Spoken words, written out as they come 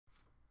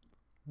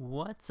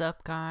What's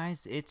up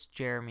guys, it's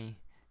Jeremy.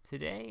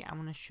 Today I'm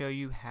going to show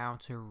you how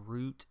to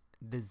root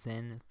the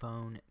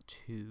Zenfone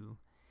 2.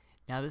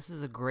 Now this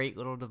is a great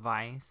little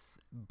device,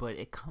 but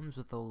it comes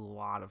with a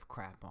lot of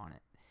crap on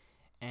it.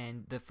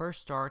 And the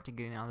first start to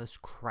getting all this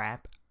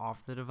crap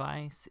off the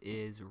device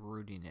is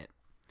rooting it.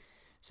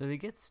 So to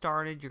get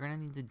started, you're going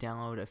to need to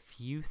download a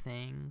few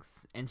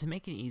things, and to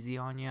make it easy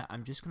on you,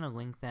 I'm just going to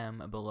link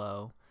them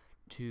below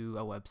to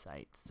a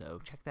website.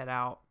 So check that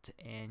out,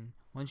 and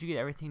once you get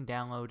everything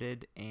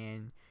downloaded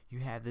and you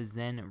have the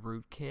Zen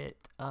rootkit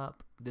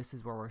up, this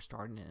is where we're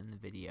starting it in the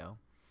video.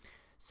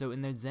 So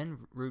in the Zen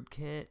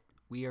rootkit,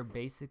 we are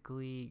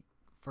basically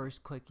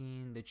first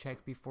clicking the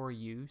check before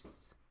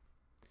use,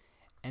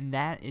 and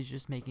that is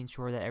just making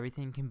sure that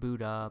everything can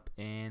boot up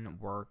and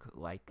work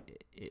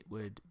like it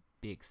would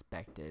be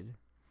expected.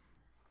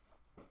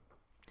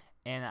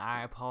 And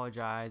I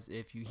apologize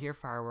if you hear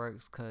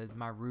fireworks, because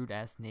my rude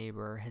ass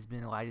neighbor has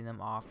been lighting them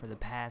off for the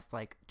past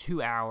like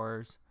 2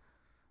 hours.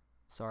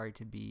 Sorry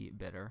to be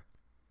bitter.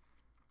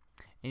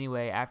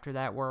 Anyway, after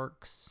that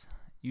works,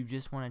 you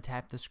just want to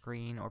tap the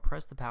screen or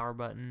press the power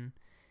button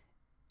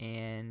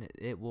and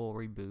it will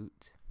reboot.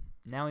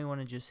 Now we want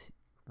to just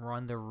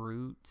run the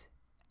root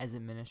as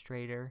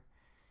administrator,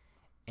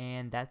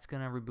 and that's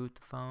gonna reboot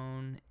the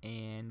phone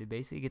and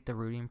basically get the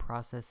rooting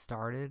process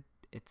started.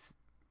 It's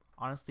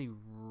honestly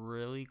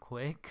really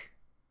quick,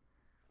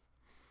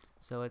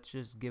 so let's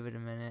just give it a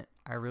minute.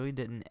 I really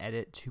didn't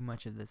edit too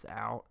much of this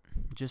out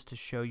just to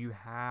show you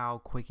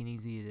how quick and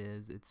easy it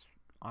is. It's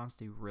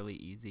honestly really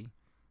easy.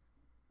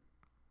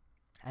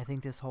 I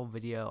think this whole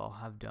video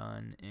I'll have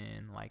done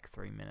in like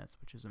 3 minutes,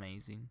 which is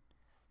amazing.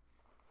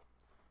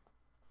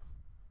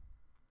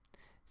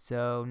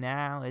 So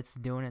now it's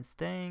doing its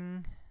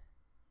thing,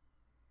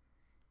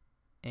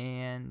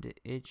 and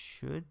it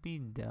should be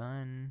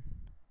done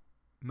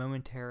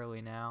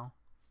momentarily now.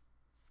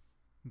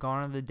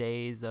 Gone are the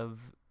days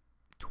of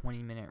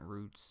 20-minute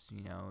roots,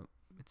 you know,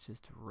 it's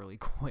just really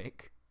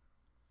quick.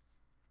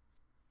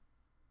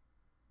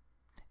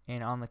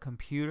 And on the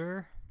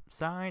computer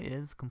side, it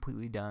is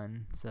completely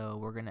done, so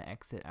we're gonna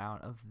exit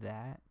out of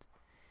that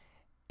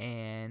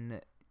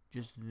and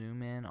just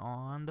zoom in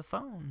on the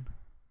phone.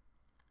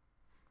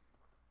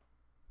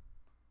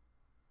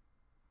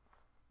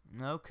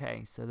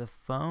 Okay, so the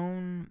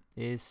phone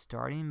is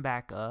starting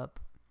back up,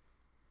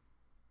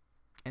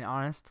 and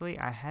honestly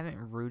I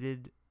haven't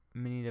rooted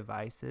many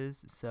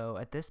devices, so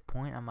at this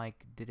point I'm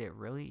like, did it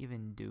really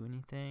even do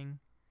anything?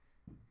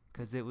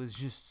 Because it was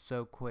just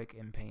so quick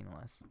and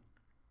painless.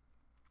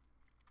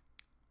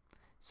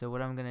 So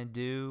what I'm gonna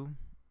do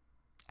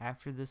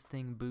after this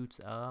thing boots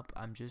up,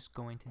 I'm just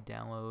going to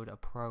download a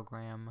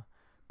program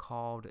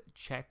called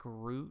Check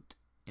Root,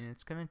 and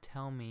it's gonna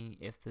tell me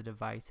if the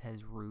device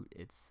has root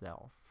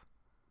itself.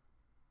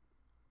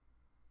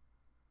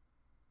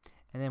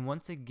 And then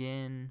once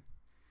again,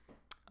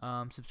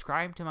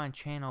 subscribe to my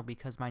channel,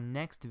 because my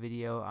next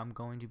video I'm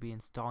going to be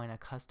installing a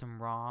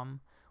custom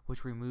ROM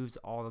which removes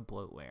all the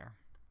bloatware.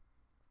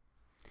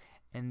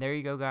 And there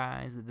you go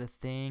guys, the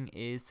thing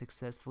is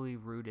successfully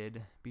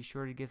rooted. Be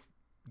sure to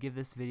give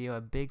this video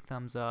a big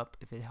thumbs up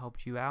if it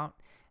helped you out,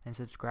 and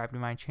subscribe to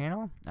my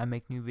channel. I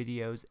make new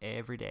videos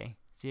every day.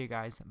 See you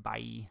guys,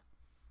 bye.